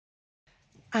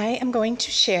I am going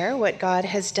to share what God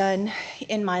has done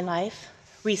in my life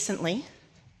recently.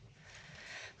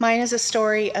 Mine is a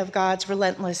story of God's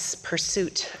relentless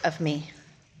pursuit of me.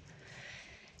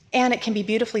 And it can be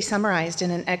beautifully summarized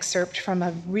in an excerpt from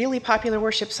a really popular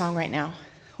worship song right now.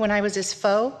 When I was his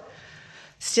foe,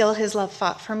 still his love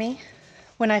fought for me.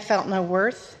 When I felt no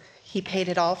worth, he paid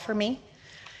it all for me.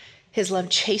 His love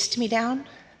chased me down,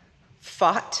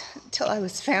 fought till I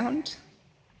was found.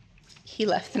 He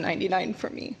left the 99 for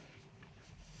me.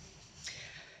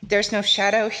 There's no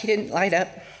shadow he didn't light up,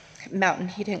 mountain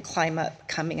he didn't climb up,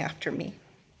 coming after me.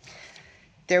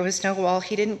 There was no wall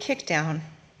he didn't kick down,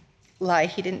 lie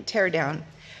he didn't tear down,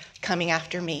 coming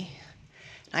after me.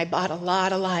 I bought a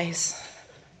lot of lies.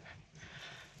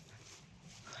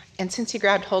 And since he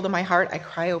grabbed hold of my heart, I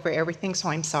cry over everything, so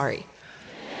I'm sorry.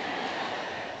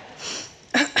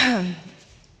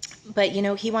 But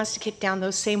he wants to kick down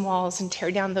those same walls and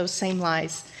tear down those same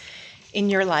lies in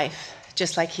your life,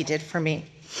 just like he did for me.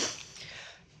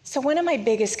 So one of my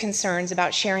biggest concerns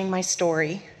about sharing my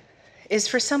story is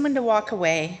for someone to walk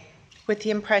away with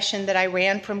the impression that I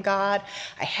ran from God,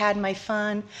 I had my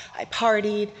fun, I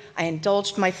partied, I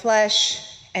indulged my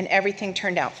flesh, and everything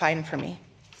turned out fine for me.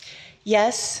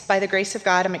 Yes, by the grace of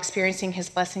God, I'm experiencing his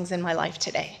blessings in my life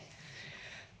today.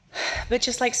 But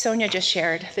just like Sonia just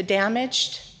shared, the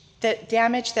damage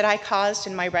that I caused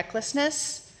in my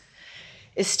recklessness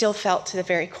is still felt to the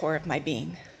very core of my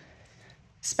being,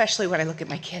 especially when I look at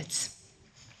my kids.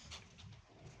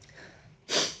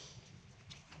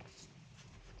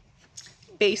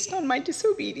 Based on my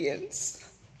disobedience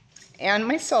and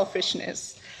my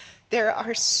selfishness, there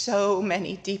are so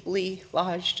many deeply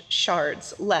lodged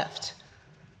shards left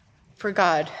for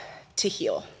God to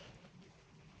heal.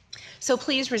 So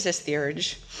please resist the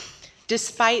urge,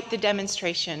 despite the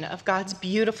demonstration of God's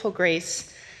beautiful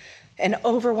grace and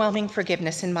overwhelming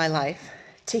forgiveness in my life,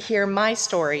 to hear my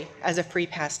story as a free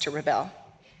pass to rebel.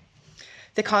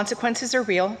 The consequences are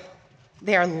real,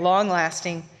 they are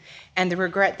long-lasting, and the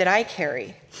regret that I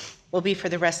carry will be for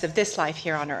the rest of this life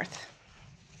here on earth.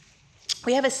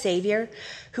 We have a Savior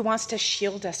who wants to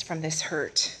shield us from this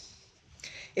hurt.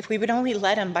 If we would only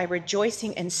let him by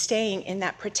rejoicing and staying in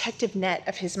that protective net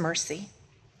of his mercy.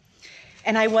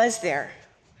 And I was there.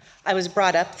 I was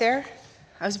brought up there.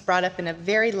 I was brought up in a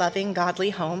very loving,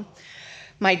 godly home.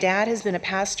 My dad has been a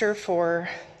pastor for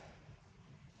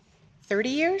 30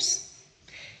 years.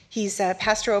 He's a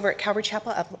pastor over at Calvary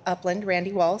Chapel Upland,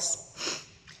 Randy Walls.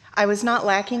 I was not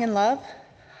lacking in love.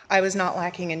 I was not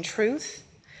lacking in truth.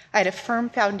 I had a firm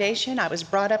foundation. I was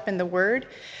brought up in the Word.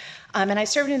 And I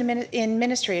served in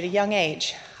ministry at a young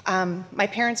age. My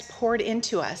parents poured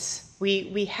into us.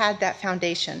 We had that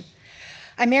foundation.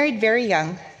 I married very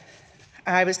young.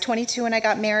 I was 22 when I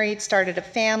got married, started a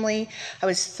family. I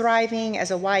was thriving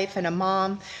as a wife and a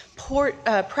mom,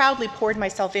 proudly poured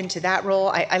myself into that role.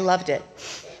 I loved it.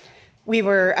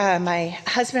 My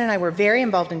husband and I were very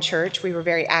involved in church. We were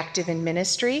very active in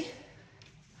ministry.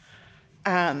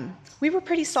 We were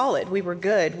pretty solid. We were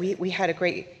good. We had a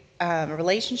great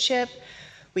relationship.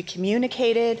 We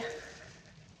communicated.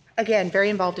 Again, very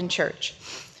involved in church.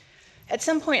 At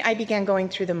some point, I began going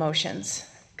through the motions.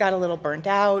 Got a little burnt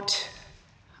out,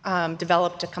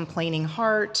 developed a complaining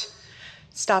heart,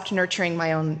 stopped nurturing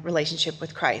my own relationship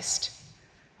with Christ.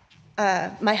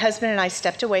 My husband and I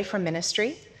stepped away from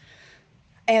ministry,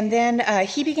 and then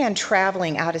he began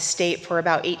traveling out of state for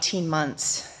about 18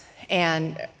 months,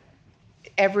 and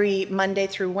every Monday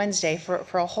through Wednesday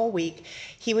for a whole week,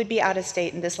 he would be out of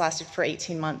state, and this lasted for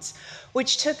 18 months,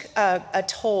 which took a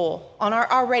toll on our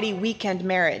already weekend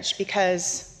marriage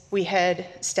because we had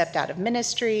stepped out of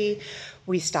ministry,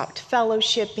 we stopped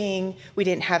fellowshipping, we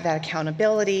didn't have that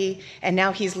accountability, and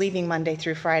now he's leaving Monday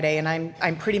through Friday, and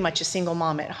I'm pretty much a single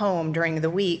mom at home during the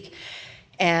week,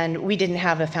 and we didn't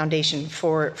have a foundation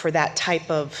for that type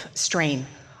of strain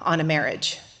on a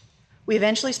marriage. We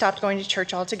eventually stopped going to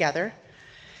church altogether,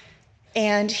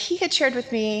 and he had shared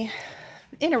with me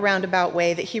in a roundabout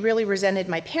way that he really resented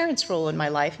my parents' role in my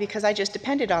life because I just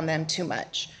depended on them too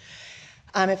much.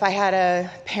 If I had a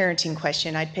parenting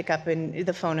question, I'd pick up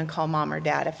the phone and call mom or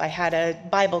dad. If I had a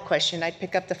Bible question, I'd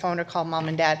pick up the phone or call mom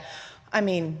and dad. I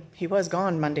mean, he was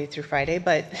gone Monday through Friday,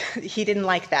 but he didn't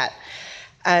like that.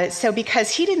 So because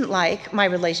he didn't like my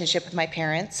relationship with my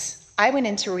parents, I went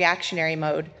into reactionary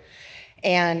mode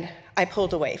and I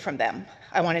pulled away from them.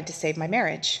 I wanted to save my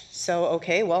marriage. So,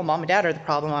 okay, well, mom and dad are the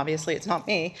problem, obviously, it's not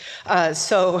me.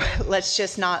 So let's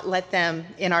just not let them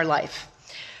in our life.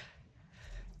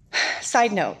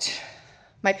 Side note,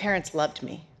 my parents loved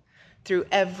me through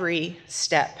every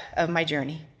step of my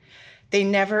journey.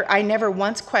 I never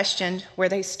once questioned where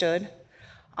they stood.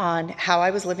 on how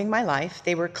I was living my life.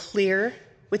 They were clear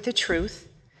with the truth.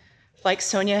 Like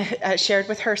Sonia shared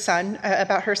with her son,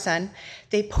 about her son,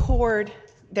 they poured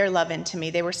their love into me.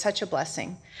 They were such a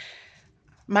blessing.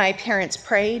 My parents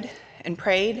prayed and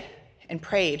prayed and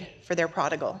prayed for their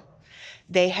prodigal.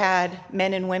 They had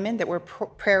men and women that were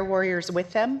prayer warriors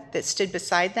with them, that stood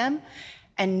beside them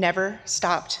and never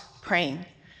stopped praying.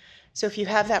 So if you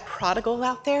have that prodigal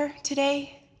out there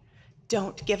today,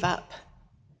 don't give up.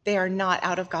 They are not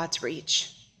out of God's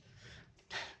reach.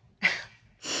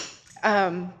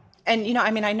 And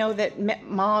I know that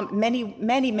many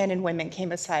men and women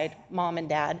came aside, mom and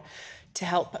dad, to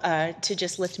help, to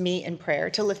just lift me in prayer,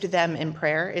 to lift them in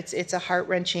prayer. It's a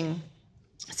heart-wrenching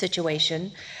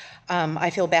situation. I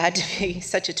feel bad to be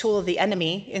such a tool of the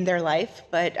enemy in their life,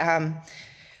 but God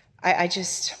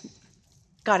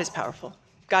is powerful.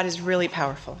 God is really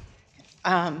powerful.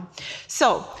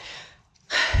 So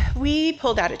we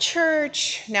pulled out of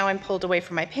church. Now I'm pulled away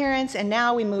from my parents, and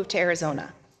now we moved to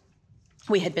Arizona.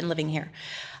 We had been living here.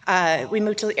 We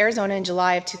moved to Arizona in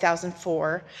July of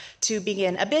 2004 to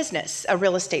begin a business, a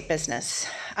real estate business.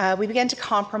 We began to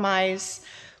compromise.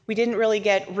 We didn't really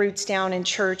get roots down in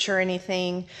church or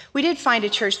anything. We did find a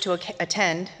church to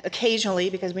attend occasionally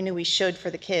because we knew we should for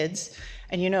the kids.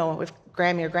 And if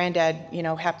Grammy or Granddad,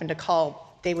 happened to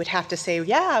call, they would have to say,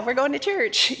 yeah, we're going to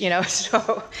church,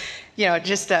 so,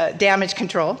 just damage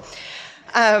control.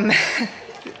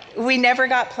 We never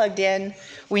got plugged in.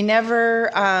 We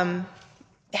never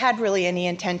had really any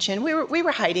intention. We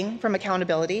were hiding from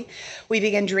accountability. We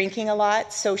began drinking a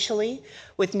lot socially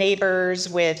with neighbors,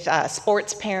 with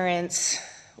sports parents,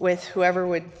 with whoever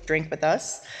would drink with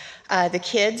us. The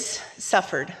kids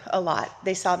suffered a lot.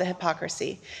 They saw the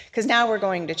hypocrisy because now we're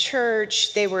going to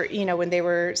church. They were, when they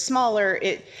were smaller,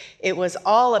 it was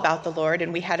all about the Lord,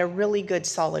 and we had a really good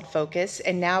solid focus.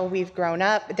 And now we've grown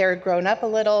up. They're grown up a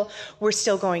little. We're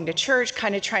still going to church,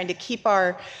 kind of trying to keep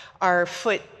our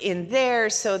foot in there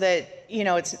so that,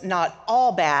 it's not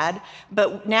all bad.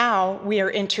 But now we are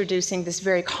introducing this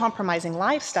very compromising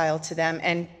lifestyle to them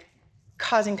and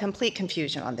causing complete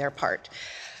confusion on their part.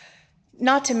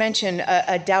 Not to mention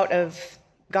a doubt of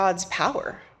God's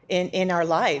power in our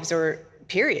lives, or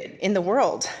period, in the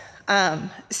world.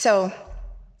 So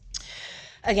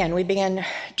again, we began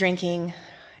drinking,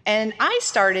 and I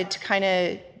started to kind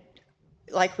of,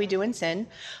 like we do in sin,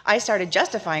 I started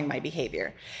justifying my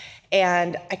behavior.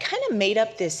 And I kind of made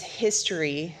up this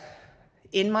history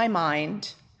in my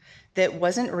mind that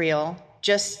wasn't real,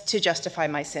 just to justify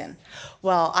my sin.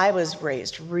 Well, I was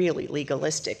raised really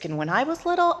legalistic, and when I was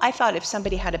little, I thought if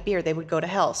somebody had a beer, they would go to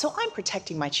hell. So I'm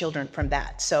protecting my children from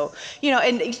that. So,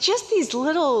 and just these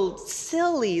little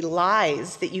silly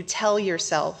lies that you tell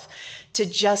yourself to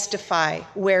justify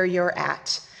where you're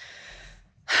at.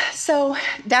 So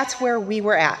that's where we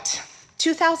were at.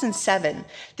 2007,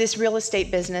 this real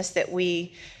estate business that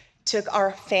we took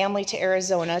our family to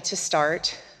Arizona to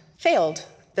start failed.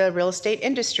 The real estate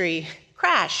industry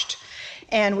crashed,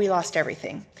 and we lost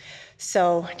everything.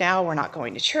 So now we're not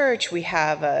going to church. We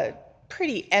have a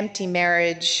pretty empty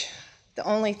marriage. The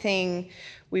only thing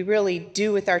we really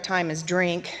do with our time is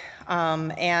drink,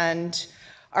 and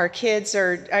our kids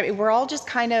we're all just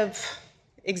kind of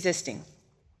existing.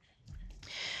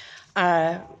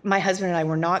 My husband and I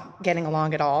were not getting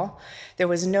along at all. There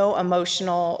was no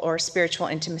emotional or spiritual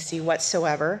intimacy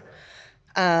whatsoever.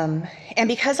 And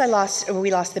because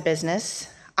we lost the business,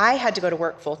 I had to go to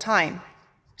work full time.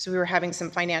 So we were having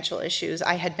some financial issues.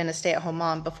 I had been a stay-at-home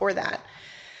mom before that.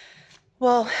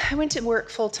 Well, I went to work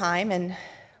full time, and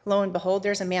lo and behold,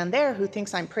 there's a man there who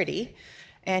thinks I'm pretty,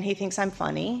 and he thinks I'm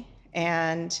funny,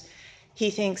 and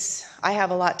he thinks I have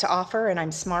a lot to offer, and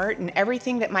I'm smart, and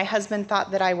everything that my husband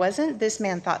thought that I wasn't, this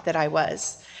man thought that I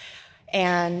was.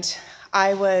 And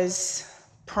I was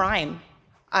prime.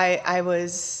 I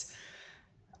was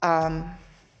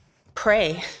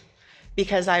prey,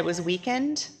 because I was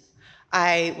weakened,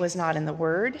 I was not in the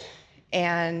Word,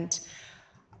 and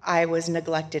I was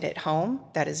neglected at home.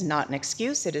 That is not an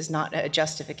excuse, it is not a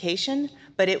justification,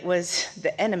 but it was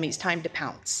the enemy's time to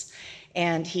pounce,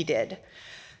 and he did.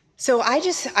 So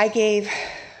I gave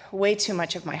way too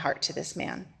much of my heart to this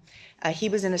man. He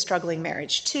was in a struggling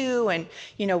marriage too, and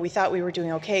we thought we were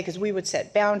doing okay because we would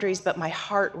set boundaries, but my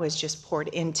heart was just poured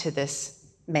into this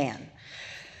man.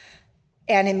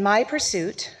 And in my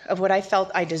pursuit of what I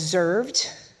felt I deserved,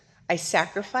 I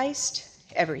sacrificed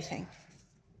everything.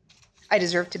 I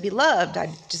deserved to be loved. I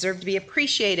deserved to be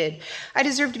appreciated. I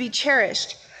deserved to be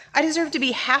cherished. I deserved to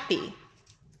be happy.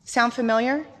 Sound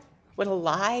familiar? What a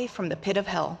lie from the pit of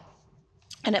hell.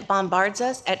 And it bombards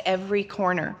us at every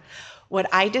corner.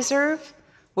 What I deserve,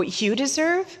 what you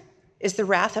deserve, is the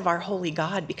wrath of our holy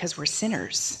God because we're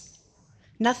sinners.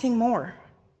 Nothing more.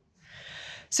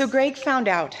 So Greg found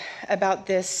out about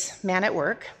this man at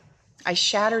work. I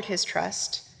shattered his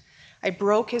trust. I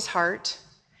broke his heart,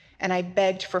 and I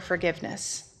begged for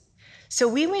forgiveness. So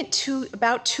we went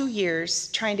about 2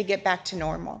 years trying to get back to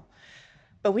normal,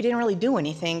 but we didn't really do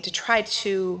anything to try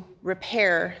to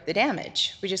repair the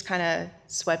damage. We just kind of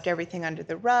swept everything under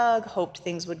the rug, hoped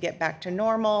things would get back to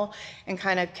normal, and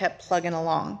kind of kept plugging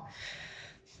along.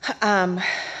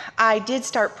 I did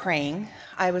start praying.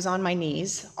 I was on my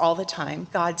knees all the time.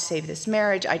 God, save this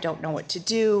marriage. I don't know what to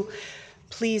do.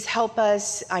 Please help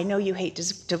us. I know you hate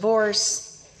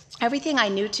divorce. Everything I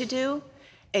knew to do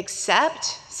except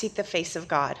seek the face of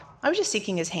God. I was just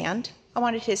seeking his hand. I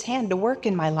wanted his hand to work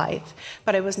in my life,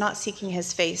 but I was not seeking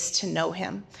his face to know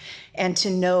him and to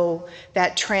know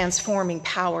that transforming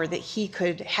power that he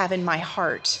could have in my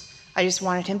heart. I just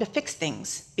wanted him to fix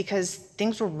things because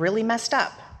things were really messed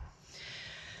up.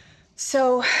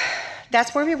 So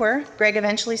that's where we were. Greg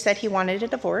eventually said he wanted a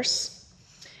divorce,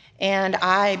 and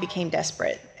I became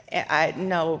desperate.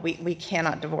 No, we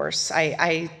cannot divorce.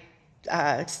 I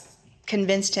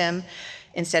convinced him,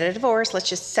 instead of divorce, let's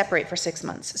just separate for 6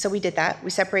 months. So we did that. We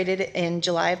separated in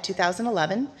July of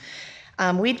 2011.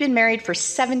 We'd been married for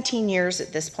 17 years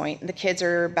at this point. The kids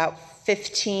are about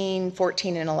 15,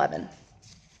 14, and 11.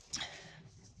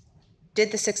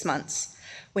 Did the 6 months.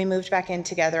 We moved back in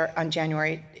together in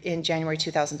January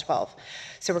 2012.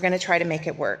 So we're going to try to make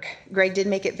it work. Greg did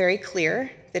make it very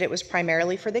clear that it was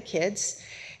primarily for the kids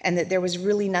and that there was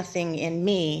really nothing in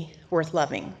me worth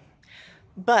loving.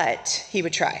 But he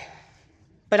would try.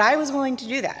 But I was willing to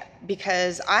do that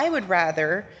because I would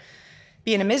rather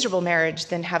be in a miserable marriage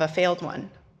than have a failed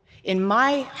one. In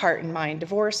my heart and mind,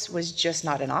 divorce was just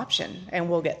not an option, and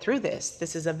we'll get through this.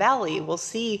 This is a valley. We'll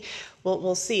see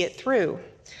it through.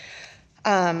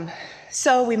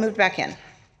 So we moved back in.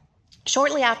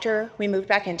 Shortly after we moved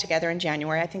back in together in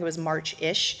January, I think it was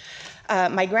March-ish,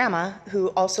 my grandma, who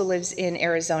also lives in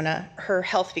Arizona, her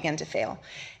health began to fail.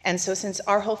 And so since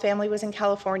our whole family was in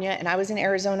California and I was in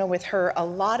Arizona with her, a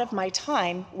lot of my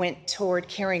time went toward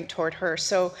caring toward her.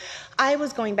 So I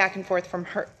was going back and forth from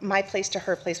my place to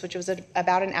her place, which was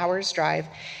about an hour's drive.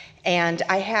 And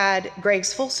I had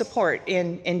Greg's full support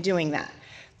in doing that.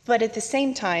 But at the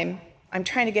same time, I'm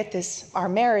trying to get our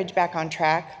marriage back on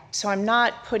track, so I'm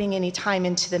not putting any time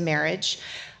into the marriage.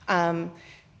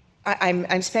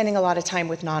 I'm spending a lot of time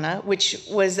with Nana, which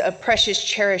was a precious,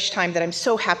 cherished time that I'm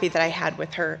so happy that I had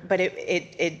with her, but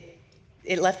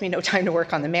it left me no time to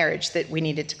work on the marriage that we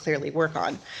needed to clearly work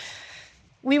on.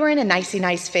 We were in a nicey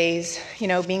nice phase,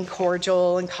 being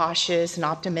cordial and cautious and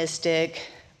optimistic,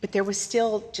 but there was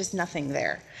still just nothing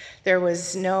there. There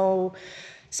was no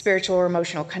spiritual or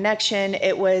emotional connection.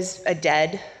 It was a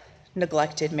dead,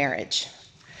 neglected marriage.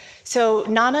 So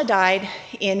Nana died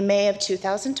in May of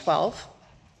 2012.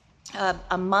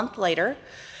 A month later,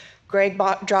 Greg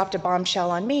dropped a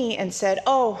bombshell on me and said,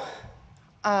 "Oh,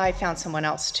 I found someone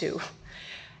else too.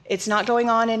 It's not going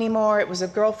on anymore. It was a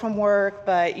girl from work,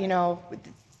 but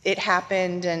it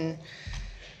happened, and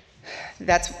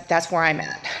that's where I'm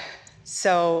at."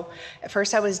 So at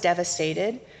first I was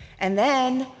devastated, and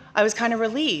then I was kind of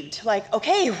relieved, like,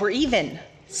 okay, we're even.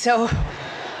 So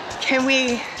can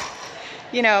we,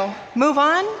 move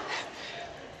on?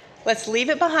 Let's leave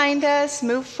it behind us,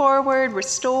 move forward,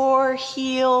 restore,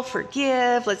 heal,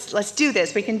 forgive. Let's do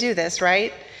this. We can do this,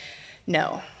 right?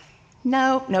 No.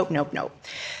 Nope.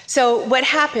 So what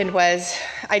happened was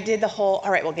I did the whole,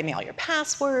 all right, well, give me all your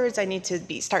passwords. I need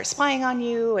to start spying on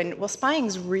you. And well,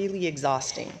 spying's really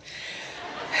exhausting.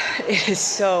 It is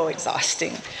so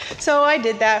exhausting. So I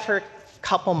did that for a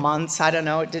couple months. I don't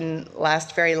know. It didn't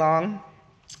last very long.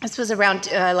 This was around,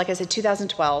 like I said,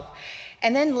 2012.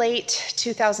 And then late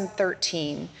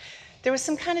 2013, there was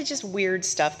some kind of just weird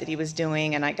stuff that he was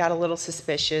doing, and I got a little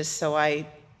suspicious. So I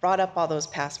brought up all those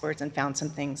passwords and found some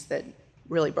things that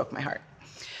really broke my heart.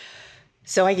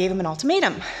 So I gave him an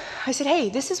ultimatum. I said, hey,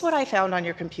 this is what I found on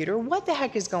your computer. What the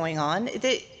heck is going on?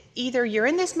 Either you're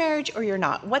in this marriage or you're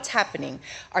not. What's happening?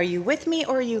 Are you with me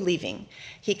or are you leaving?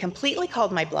 He completely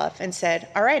called my bluff and said,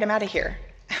 all right, I'm out of here.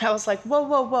 And I was like,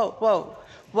 whoa.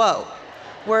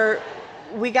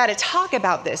 We got to talk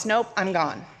about this. Nope, I'm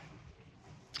gone.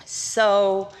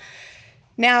 So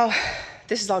now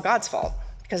this is all God's fault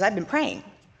because I've been praying.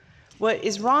 What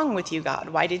is wrong with you, God?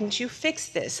 Why didn't you fix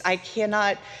this? I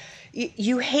cannot.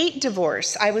 You hate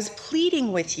divorce. I was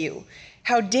pleading with you.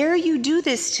 How dare you do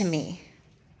this to me?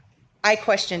 I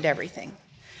questioned everything.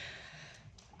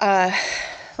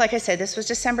 Like I said, this was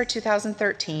December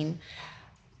 2013.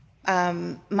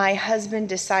 My husband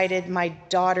decided my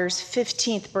daughter's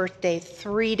 15th birthday,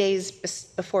 3 days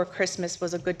before Christmas,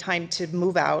 was a good time to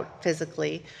move out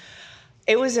physically.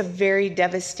 It was a very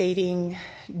devastating,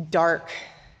 dark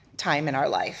time in our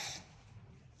life.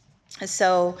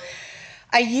 So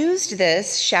I used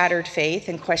this shattered faith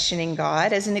and questioning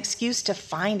God as an excuse to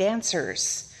find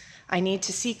answers. I need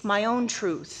to seek my own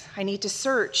truth. I need to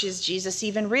search, is Jesus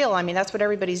even real? I mean, that's what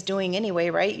everybody's doing anyway,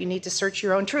 right? You need to search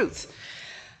your own truth.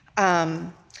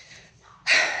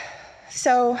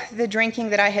 So the drinking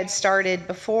that I had started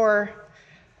before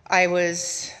I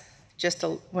was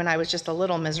when I was just a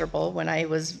little miserable, when I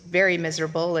was very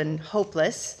miserable and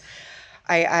hopeless,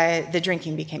 the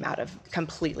drinking became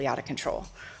completely out of control.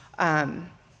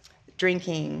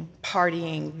 Drinking,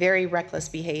 partying, very reckless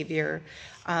behavior,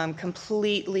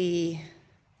 completely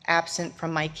absent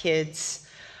from my kids.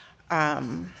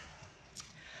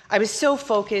 I was so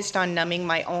focused on numbing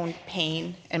my own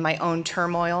pain and my own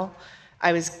turmoil.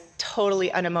 I was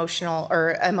totally unemotional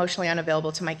or emotionally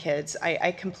unavailable to my kids.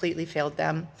 I completely failed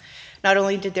them. Not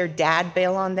only did their dad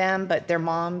bail on them, but their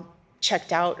mom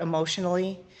checked out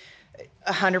emotionally,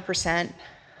 100%.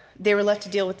 They were left to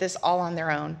deal with this all on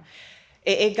their own.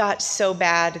 It got so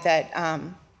bad that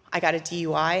I got a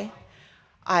DUI.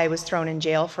 I was thrown in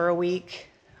jail for a week.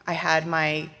 I had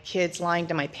my kids lying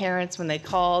to my parents when they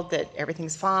called that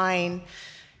everything's fine.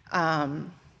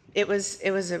 It was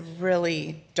a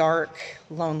really dark,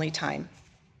 lonely time.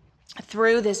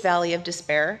 Through this valley of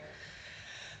despair,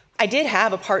 I did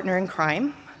have a partner in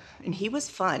crime, and he was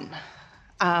fun.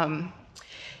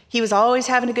 He was always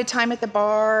having a good time at the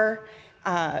bar,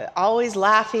 always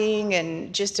laughing,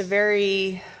 and just a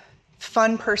very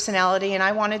fun personality, and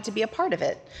I wanted to be a part of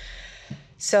it.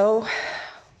 So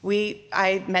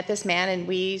I met this man, and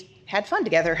we had fun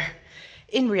together.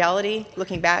 In reality,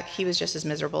 looking back, he was just as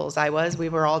miserable as I was. We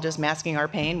were all just masking our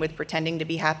pain with pretending to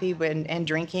be happy and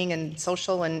drinking and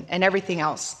social and everything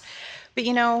else. But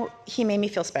you know, he made me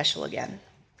feel special again.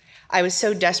 I was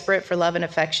so desperate for love and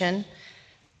affection,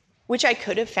 which I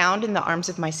could have found in the arms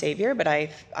of my Savior, but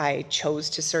I chose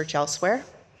to search elsewhere.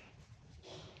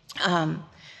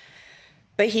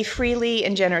 But he freely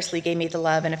and generously gave me the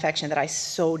love and affection that I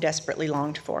so desperately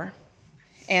longed for.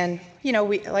 And, you know,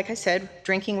 like I said,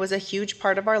 drinking was a huge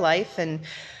part of our life, and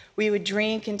we would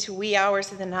drink into wee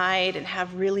hours of the night and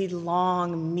have really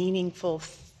long, meaningful,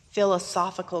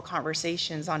 philosophical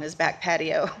conversations on his back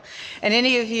patio. And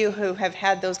any of you who have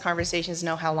had those conversations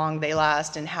know how long they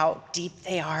last and how deep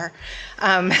they are.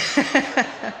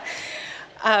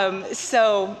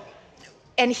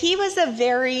 And he was a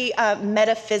very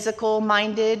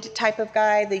metaphysical-minded type of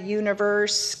guy. The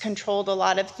universe controlled a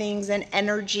lot of things, and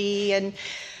energy and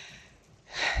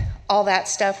all that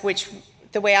stuff, which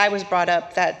the way I was brought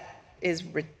up, that is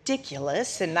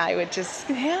ridiculous. And I would just,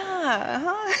 but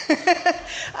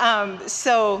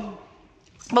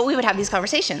we would have these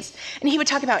conversations. And he would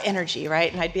talk about energy,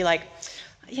 right? And I'd be like,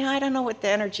 yeah, I don't know what the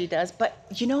energy does, but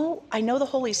you know, I know the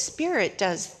Holy Spirit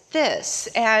does this.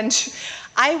 And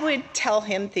I would tell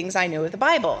him things I knew of the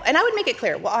Bible. And I would make it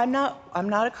clear, well, I'm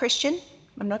not a Christian.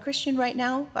 I'm not a Christian right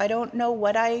now. I don't know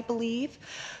what I believe,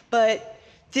 but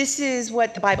this is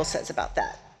what the Bible says about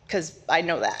that, because I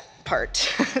know that part.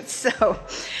 So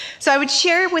I would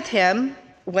share with him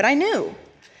what I knew,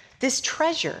 this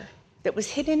treasure that was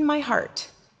hidden in my heart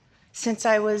since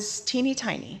I was teeny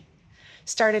tiny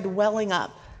started welling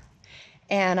up,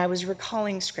 and I was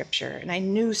recalling scripture, and I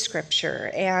knew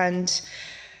scripture, and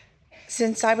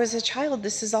since I was a child,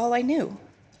 this is all I knew.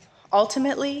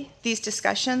 Ultimately, these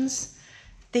discussions,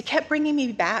 they kept bringing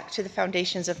me back to the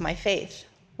foundations of my faith.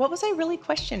 What was I really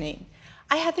questioning?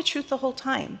 I had the truth the whole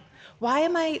time. Why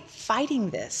am I fighting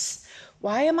this?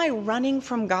 Why am I running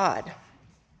from God?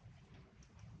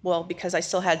 Well, because I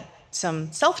still had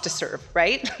some self to serve,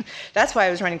 right? That's why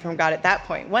I was running from God at that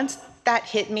point. Once that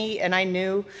hit me and I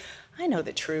know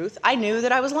the truth, I knew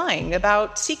that I was lying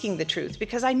about seeking the truth,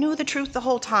 because I knew the truth the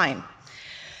whole time.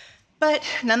 But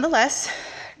nonetheless,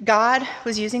 God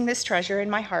was using this treasure in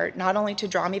my heart not only to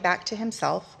draw me back to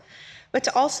himself, but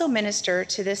to also minister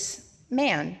to this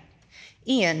man,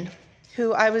 Ian,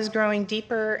 who I was growing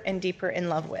deeper and deeper in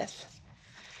love with.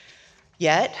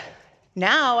 Yet,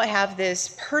 now I have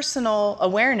this personal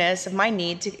awareness of my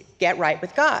need to get right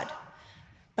with God.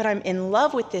 But I'm in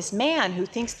love with this man who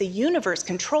thinks the universe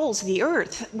controls the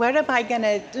earth. What am I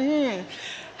gonna do?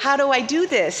 How do I do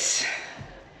this?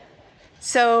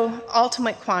 So,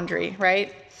 ultimate quandary,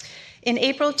 right? In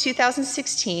April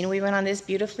 2016, we went on this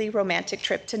beautifully romantic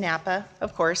trip to Napa.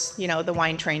 Of course, you know, the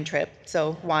wine train trip,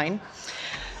 so wine.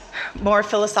 More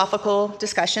philosophical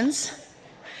discussions.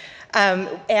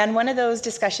 And one of those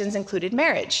discussions included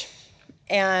marriage.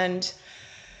 And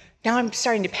now I'm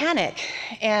starting to panic.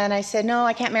 And I said, no,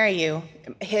 I can't marry you.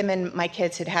 Him and my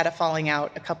kids had had a falling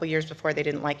out a couple years before. They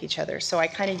didn't like each other. So I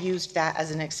kind of used that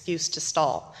as an excuse to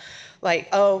stall. Like,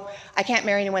 oh, I can't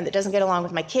marry anyone that doesn't get along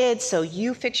with my kids, so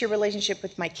you fix your relationship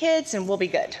with my kids and we'll be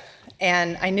good.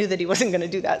 And I knew that he wasn't going to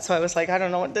do that, so I was like, I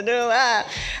don't know what to do. I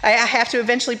have to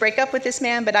eventually break up with this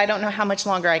man, but I don't know how much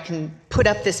longer I can put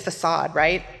up this facade,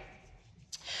 right?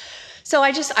 So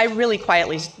I really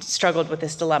quietly struggled with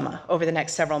this dilemma over the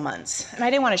next several months. And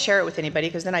I didn't want to share it with anybody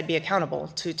because then I'd be accountable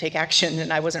to take action,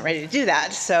 and I wasn't ready to do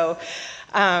that. So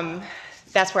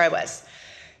that's where I was.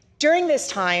 During this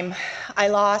time, we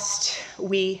lost,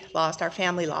 our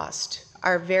family lost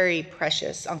our very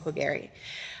precious Uncle Gary.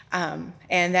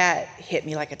 And that hit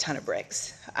me like a ton of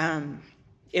bricks.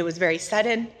 It was very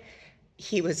sudden.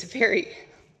 He was a very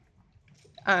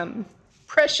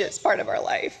precious part of our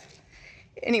life.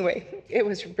 Anyway, it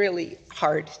was really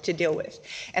hard to deal with.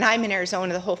 And I'm in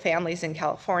Arizona, the whole family's in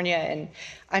California, and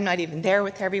I'm not even there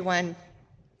with everyone.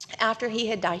 After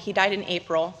he died in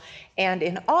April, and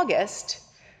in August,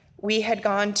 we had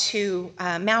gone to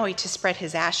Maui to spread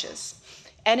his ashes.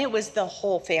 And it was the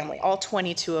whole family, all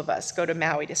 22 of us go to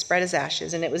Maui to spread his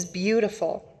ashes, and it was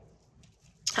beautiful.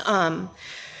 And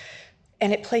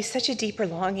it placed such a deeper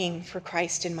longing for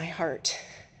Christ in my heart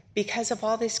because of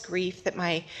all this grief that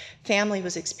my family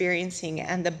was experiencing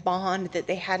and the bond that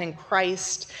they had in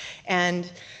Christ and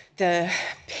the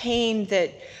pain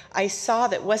that I saw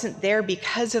that wasn't there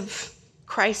because of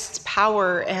Christ's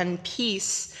power and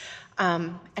peace.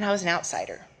 And I was an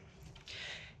outsider.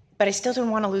 But I still didn't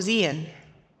want to lose Ian.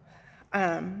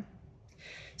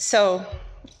 So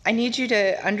I need you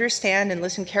to understand and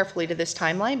listen carefully to this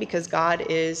timeline because God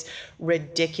is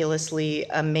ridiculously,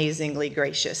 amazingly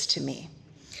gracious to me.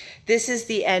 This is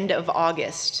the end of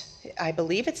August. I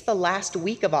believe it's the last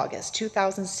week of August,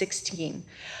 2016.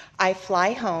 I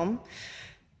fly home,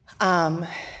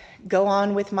 go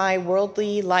on with my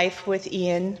worldly life with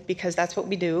Ian because that's what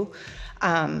we do.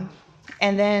 And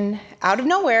then out of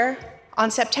nowhere, on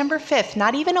September 5th,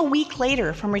 not even a week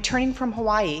later from returning from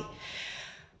Hawaii,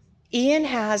 Ian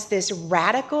has this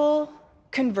radical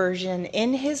conversion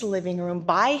in his living room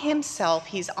by himself.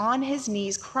 He's on his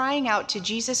knees crying out to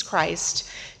Jesus Christ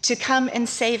to come and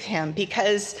save him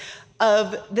because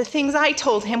of the things I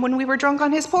told him when we were drunk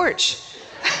on his porch.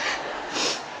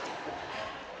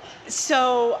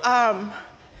 So,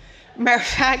 matter of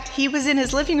fact, he was in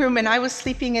his living room and I was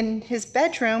sleeping in his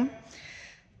bedroom.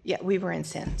 Yeah, we were in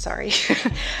sin, sorry.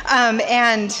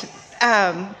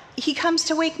 He comes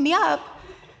to wake me up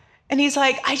and he's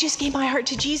like, I just gave my heart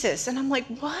to Jesus. And I'm like,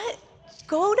 what?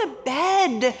 Go to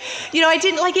bed. You know,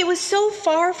 it was so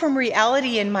far from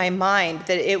reality in my mind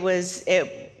that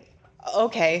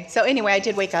okay. So anyway, I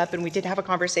did wake up and we did have a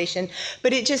conversation,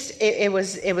 but it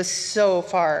was so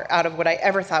far out of what I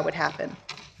ever thought would happen.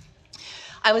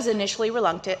 I was initially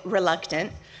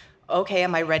reluctant. Okay,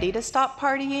 am I ready to stop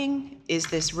partying? Is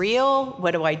this real?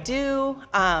 What do I do?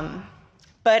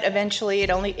 But eventually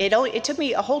it took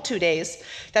me a whole 2 days.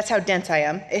 That's how dense I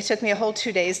am. It took me a whole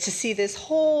 2 days to see this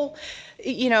whole,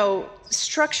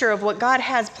 structure of what God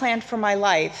has planned for my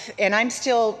life. And I'm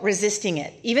still resisting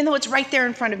it, even though it's right there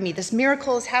in front of me. This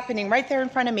miracle is happening right there in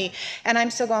front of me. And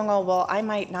I'm still going, oh, well, I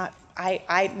might not,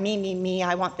 me,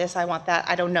 I want this, I want that.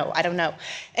 I don't know.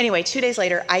 Anyway, 2 days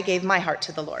later, I gave my heart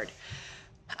to the Lord.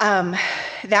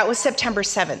 That was September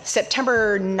 7th.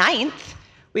 September 9th,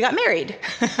 we got married.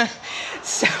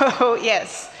 So,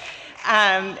 yes.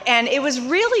 And it was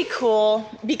really cool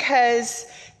because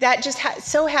that just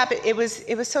so happened. It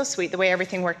was so sweet the way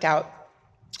everything worked out.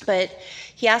 But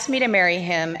he asked me to marry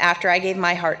him after I gave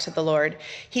my heart to the Lord.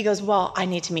 He goes, well, I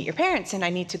need to meet your parents and I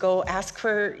need to go ask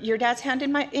for your dad's hand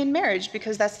in marriage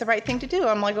because that's the right thing to do.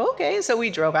 I'm like, okay. So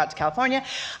we drove out to California.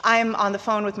 I'm on the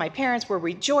phone with my parents. We're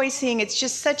rejoicing. It's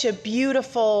just such a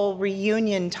beautiful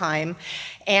reunion time.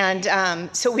 And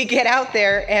so we get out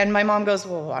there and my mom goes,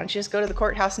 well, why don't you just go to the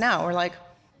courthouse now? We're like,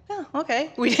 oh,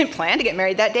 okay. We didn't plan to get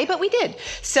married that day, but we did.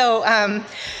 So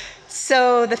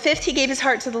the 5th, he gave his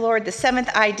heart to the Lord. The 7th,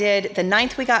 I did. The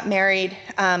 9th, we got married.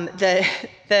 The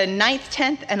 9th,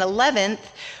 10th, and 11th,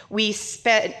 we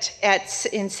spent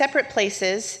in separate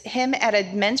places, him at a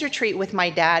men's retreat with my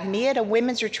dad, me at a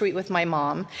women's retreat with my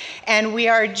mom. And we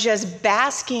are just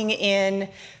basking in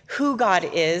who God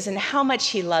is and how much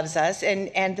he loves us.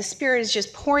 And the Spirit is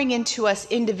just pouring into us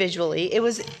individually. It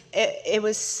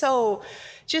was so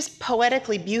just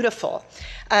poetically beautiful.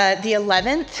 The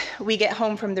 11th, we get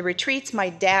home from the retreats. My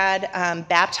dad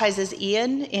baptizes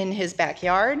Ian in his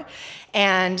backyard,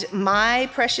 and my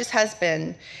precious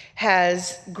husband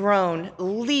has grown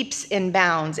leaps and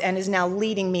bounds and is now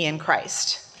leading me in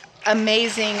Christ.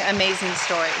 Amazing, amazing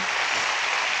story.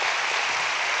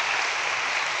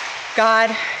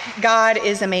 God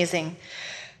is amazing.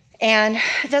 And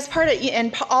that's part of,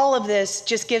 and all of this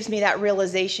just gives me that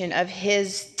realization of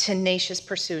his tenacious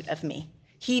pursuit of me.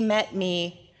 He met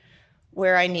me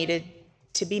where I needed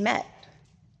to be met.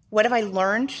 What have I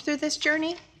learned through this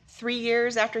journey? 3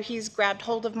 years after he's grabbed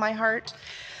hold of my heart.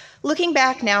 Looking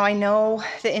back now, I know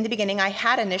that in the beginning I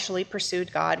had initially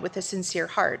pursued God with a sincere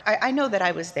heart. I know that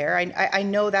I was there. I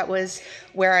know that was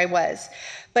where I was.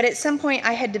 But at some point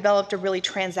I had developed a really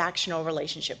transactional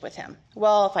relationship with him.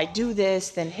 Well, if I do this,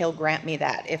 then he'll grant me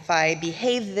that. If I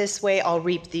behave this way, I'll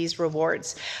reap these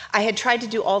rewards. I had tried to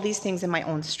do all these things in my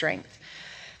own strength.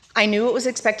 I knew what was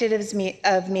expected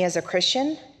of me as a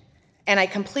Christian, and I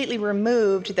completely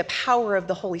removed the power of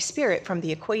the Holy Spirit from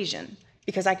the equation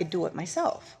because I could do it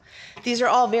myself. These are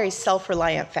all very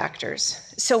self-reliant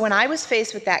factors. So when I was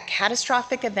faced with that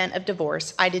catastrophic event of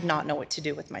divorce, I did not know what to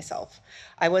do with myself.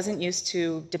 I wasn't used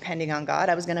to depending on God.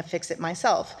 I was going to fix it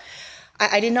myself.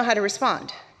 I didn't know how to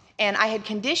respond. And I had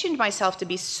conditioned myself to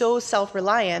be so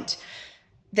self-reliant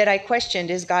that I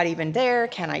questioned, is God even there?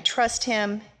 Can I trust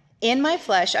him? In my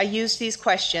flesh, I used these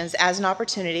questions as an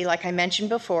opportunity, like I mentioned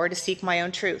before, to seek my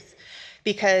own truth,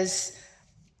 because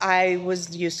I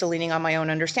was used to leaning on my own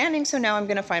understanding, so now I'm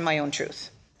going to find my own truth.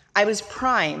 I was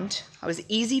primed, I was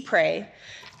easy prey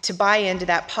to buy into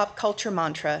that pop culture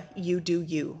mantra, you do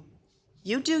you.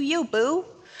 You do you, boo.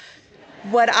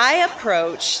 What I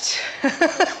approached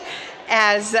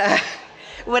as a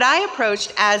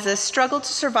struggle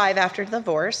to survive after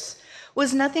divorce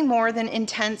was nothing more than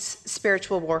intense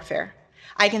spiritual warfare.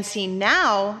 I can see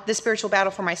now the spiritual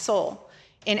battle for my soul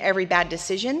in every bad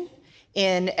decision,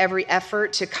 in every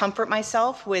effort to comfort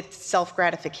myself with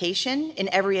self-gratification, in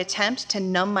every attempt to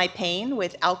numb my pain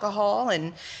with alcohol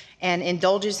and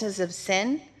indulgences of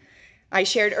sin. I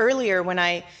shared earlier when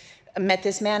I met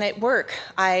this man at work,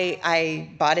 I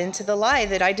bought into the lie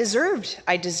that I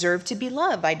deserved to be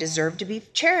loved, I deserved to be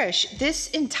cherished. This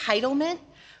entitlement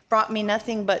brought me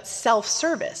nothing but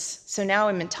self-service. So now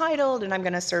I'm entitled and I'm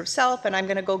going to serve self and I'm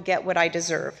going to go get what I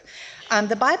deserve.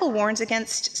 The Bible warns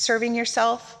against serving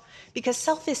yourself because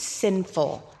self is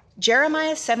sinful.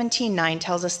 Jeremiah 17:9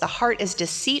 tells us the heart is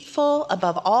deceitful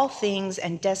above all things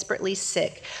and desperately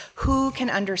sick. Who can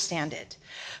understand it?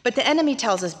 But the enemy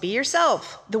tells us, be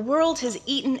yourself. The world has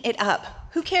eaten it up.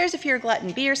 Who cares if you're a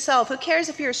glutton? Be yourself. Who cares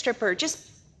if you're a stripper? Just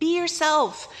be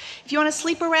yourself. If you want to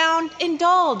sleep around,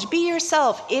 indulge, be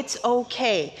yourself. It's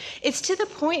okay. It's to the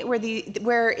point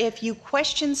where if you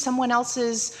question someone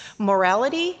else's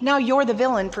morality, now you're the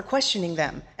villain for questioning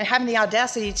them and having the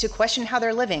audacity to question how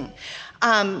they're living.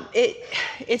 It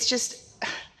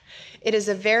is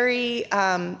a very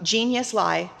genius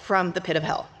lie from the pit of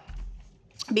hell.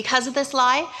 Because of this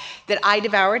lie that I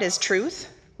devoured as truth,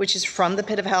 which is from the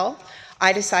pit of hell,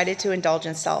 I decided to indulge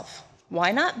in self.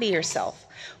 Why not be yourself?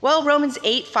 Well, Romans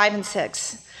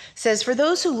 8:5-6 says, for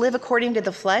those who live according to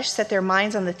the flesh set their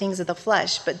minds on the things of the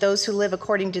flesh, but those who live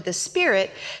according to the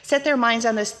Spirit set their minds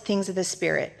on the things of the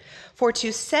Spirit. For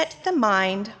to set the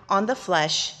mind on the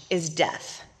flesh is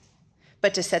death,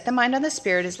 but to set the mind on the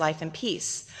Spirit is life and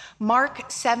peace. Mark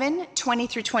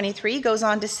 7:20-23 goes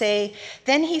on to say,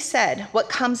 then he said, what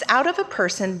comes out of a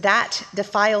person, that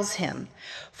defiles him.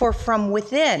 For from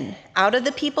within, out of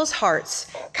the people's hearts,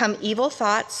 come evil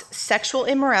thoughts, sexual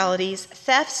immoralities,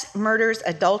 thefts, murders,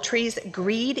 adulteries,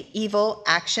 greed, evil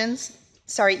actions,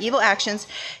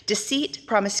 deceit,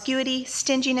 promiscuity,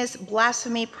 stinginess,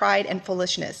 blasphemy, pride, and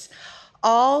foolishness.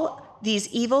 All these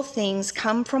evil things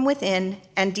come from within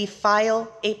and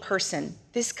defile a person.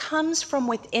 This comes from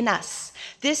within us.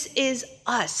 This is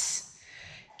us.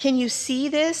 Can you see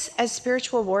this as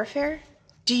spiritual warfare?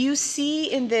 Do you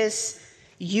see in this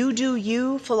you do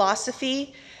you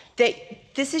philosophy that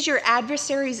this is your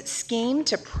adversary's scheme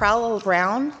to prowl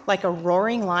around like a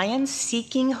roaring lion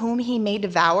seeking whom he may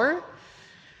devour?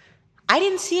 I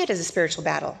didn't see it as a spiritual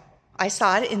battle. I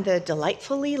saw it in the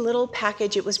delightfully little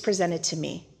package it was presented to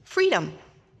me. Freedom.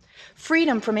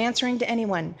 Freedom from answering to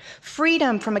anyone.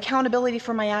 Freedom from accountability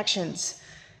for my actions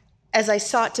as I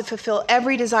sought to fulfill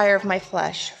every desire of my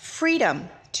flesh. Freedom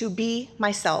to be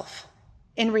myself.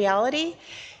 In reality,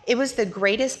 it was the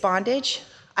greatest bondage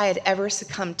I had ever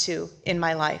succumbed to in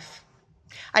my life.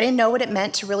 I didn't know what it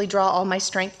meant to really draw all my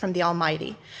strength from the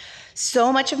Almighty.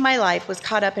 So much of my life was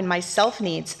caught up in my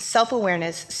self-needs,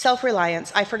 self-awareness,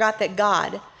 self-reliance. I forgot that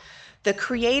God, the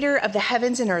creator of the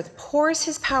heavens and earth, pours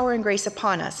his power and grace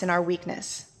upon us in our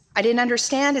weakness. I didn't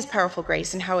understand his powerful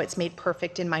grace and how it's made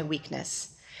perfect in my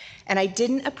weakness. And I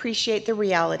didn't appreciate the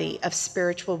reality of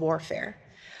spiritual warfare.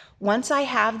 Once I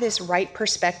have this right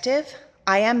perspective,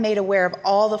 I am made aware of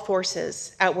all the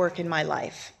forces at work in my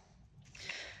life.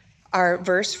 Our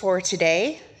verse for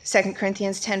today, 2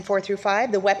 Corinthians 10,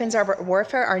 4-5, the weapons of our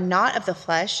warfare are not of the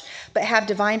flesh, but have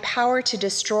divine power to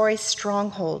destroy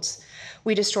strongholds.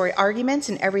 We destroy arguments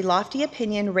and every lofty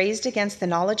opinion raised against the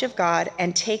knowledge of God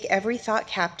and take every thought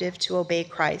captive to obey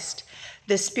Christ.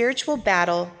 The spiritual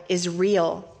battle is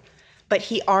real, but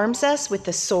he arms us with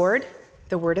the sword,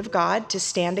 the word of God, to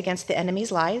stand against the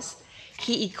enemy's lies.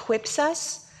 He equips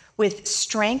us with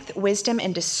strength, wisdom,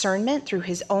 and discernment through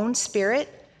his own spirit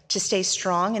to stay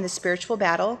strong in the spiritual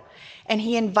battle. And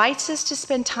he invites us to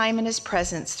spend time in his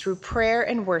presence through prayer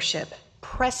and worship,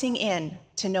 pressing in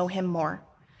to know him more.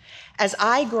 As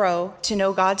I grow to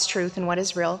know God's truth and what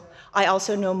is real, I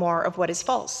also know more of what is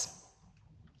false.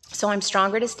 So I'm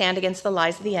stronger to stand against the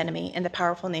lies of the enemy in the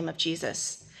powerful name of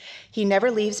Jesus. He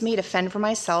never leaves me to fend for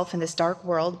myself in this dark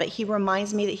world, but he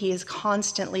reminds me that he is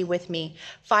constantly with me,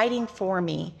 fighting for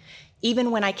me, even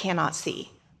when I cannot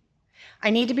see. I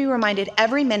need to be reminded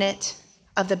every minute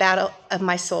of the battle of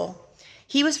my soul.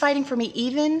 He was fighting for me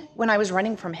even when I was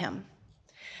running from him.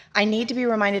 I need to be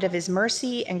reminded of his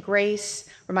mercy and grace,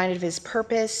 reminded of his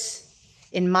purpose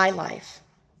in my life.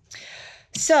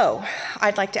 So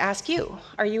I'd like to ask you,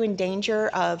 are you in danger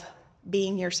of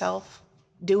being yourself,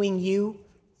 doing you?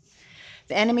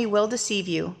 The enemy will deceive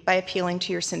you by appealing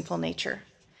to your sinful nature.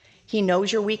 He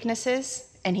knows your weaknesses,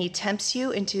 and he tempts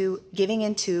you into giving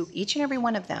into each and every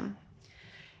one of them.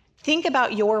 Think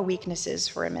about your weaknesses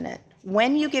for a minute.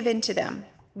 When you give in to them,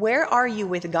 where are you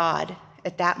with God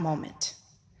at that moment?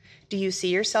 Do you see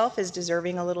yourself as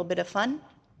deserving a little bit of fun?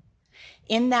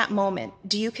 In that moment,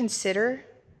 do you consider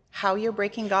how you're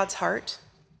breaking God's heart?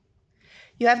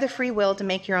 You have the free will to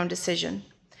make your own decision,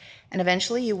 and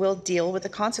eventually you will deal with the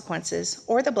consequences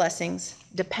or the blessings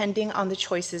depending on the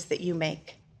choices that you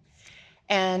make.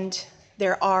 And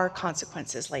there are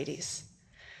consequences, ladies.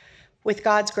 With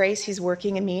God's grace, he's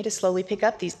working in me to slowly pick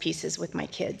up these pieces with my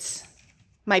kids.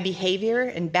 My behavior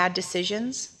and bad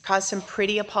decisions caused some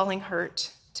pretty appalling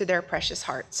hurt to their precious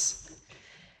hearts.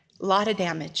 A lot of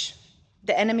damage.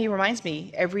 The enemy reminds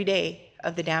me every day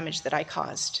of the damage that I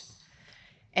caused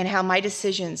and how my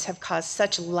decisions have caused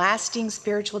such lasting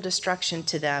spiritual destruction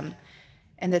to them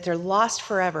and that they're lost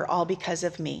forever all because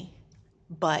of me.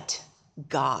 But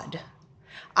God,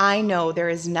 I know there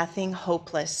is nothing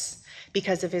hopeless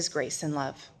because of his grace and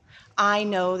love. I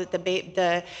know that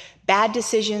the bad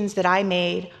decisions that I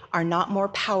made are not more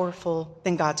powerful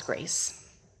than God's grace.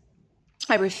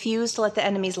 I refuse to let the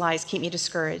enemy's lies keep me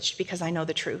discouraged because I know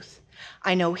the truth.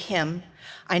 I know him.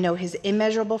 I know his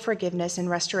immeasurable forgiveness and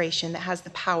restoration that has the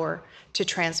power to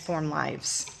transform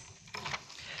lives.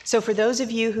 So for those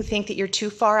of you who think that you're too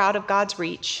far out of God's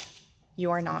reach,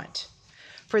 you are not.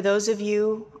 For those of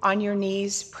you on your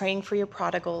knees praying for your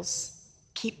prodigals,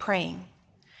 keep praying.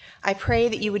 I pray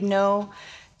that you would know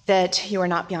that you are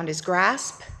not beyond his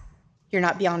grasp. You're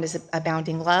not beyond his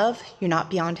abounding love. You're not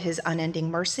beyond his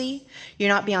unending mercy. You're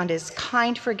not beyond his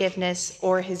kind forgiveness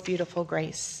or his beautiful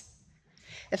grace.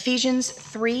 Ephesians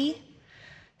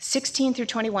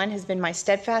 3:16-21 has been my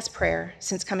steadfast prayer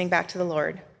since coming back to the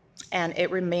Lord, and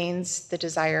it remains the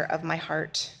desire of my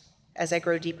heart as I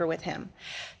grow deeper with him,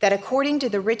 that according to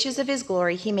the riches of his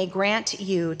glory, he may grant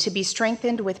you to be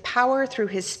strengthened with power through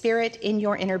his Spirit in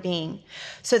your inner being,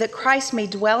 so that Christ may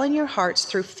dwell in your hearts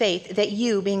through faith, that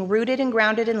you, being rooted and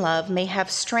grounded in love, may have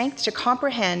strength to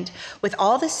comprehend with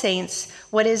all the saints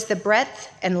what is the breadth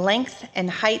and length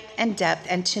and height and depth,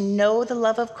 and to know the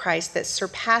love of Christ that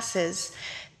surpasses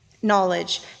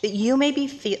knowledge, that you may be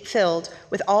filled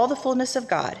with all the fullness of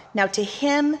God. Now to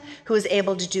him who is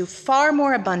able to do far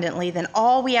more abundantly than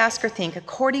all we ask or think,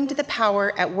 according to the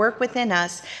power at work within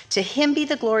us, to him be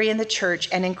the glory in the church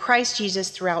and in Christ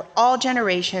Jesus throughout all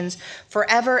generations,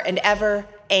 forever and ever.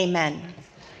 Amen.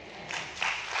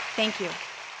 Thank you.